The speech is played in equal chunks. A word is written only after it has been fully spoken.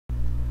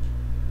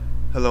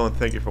Hello and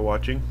thank you for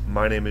watching.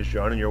 My name is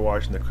John and you're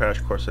watching the crash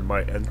course in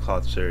my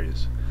nCloth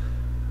series.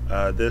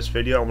 This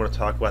video I'm going to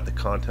talk about the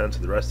contents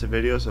of the rest of the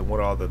videos and what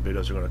all the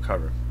videos are going to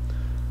cover.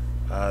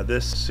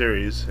 This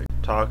series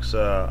talks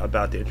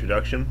about the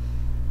introduction,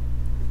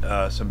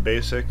 some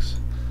basics,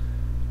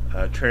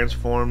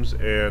 transforms,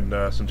 and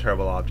some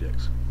terrible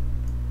objects.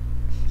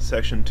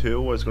 Section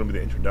 2 is going to be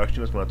the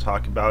introduction. It's going to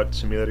talk about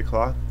simulated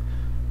cloth,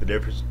 the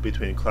difference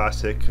between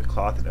classic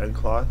cloth and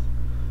nCloth,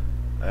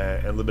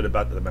 and a little bit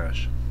about the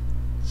mesh.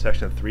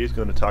 Section 3 is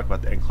going to talk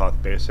about the nCloth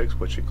basics,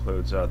 which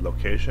includes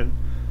location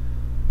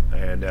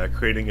and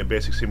creating a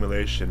basic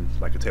simulation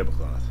like a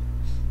tablecloth.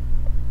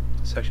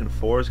 Section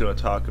 4 is going to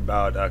talk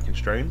about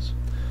constraints,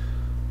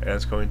 and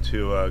it's going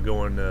to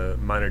go into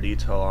minor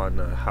detail on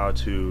how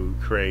to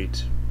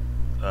create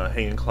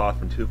hanging cloth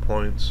from 2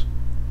 points,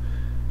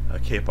 a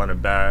cape on a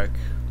back,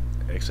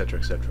 etc.,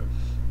 etc.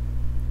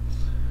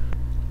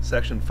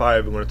 Section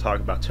 5 we're going to talk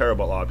about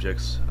terrible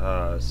objects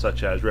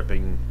such as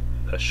ripping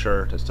a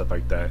shirt and stuff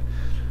like that.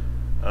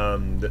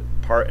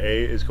 Part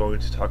A is going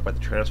to talk about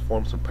the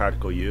transforms and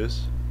practical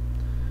use,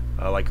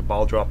 like a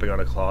ball dropping on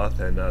a cloth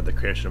and the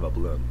creation of a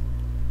balloon.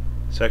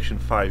 Section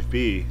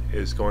 5B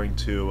is going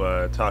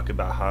to talk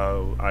about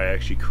how I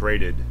actually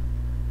created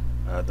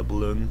the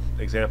balloon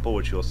example,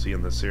 which you'll see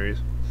in this series,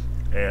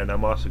 and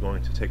I'm also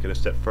going to take it a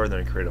step further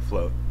and create a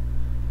float.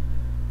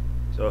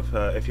 So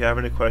if you have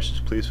any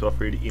questions, please feel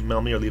free to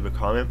email me or leave a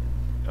comment.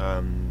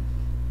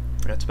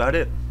 That's about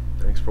it.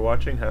 Thanks for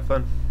watching. Have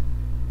fun.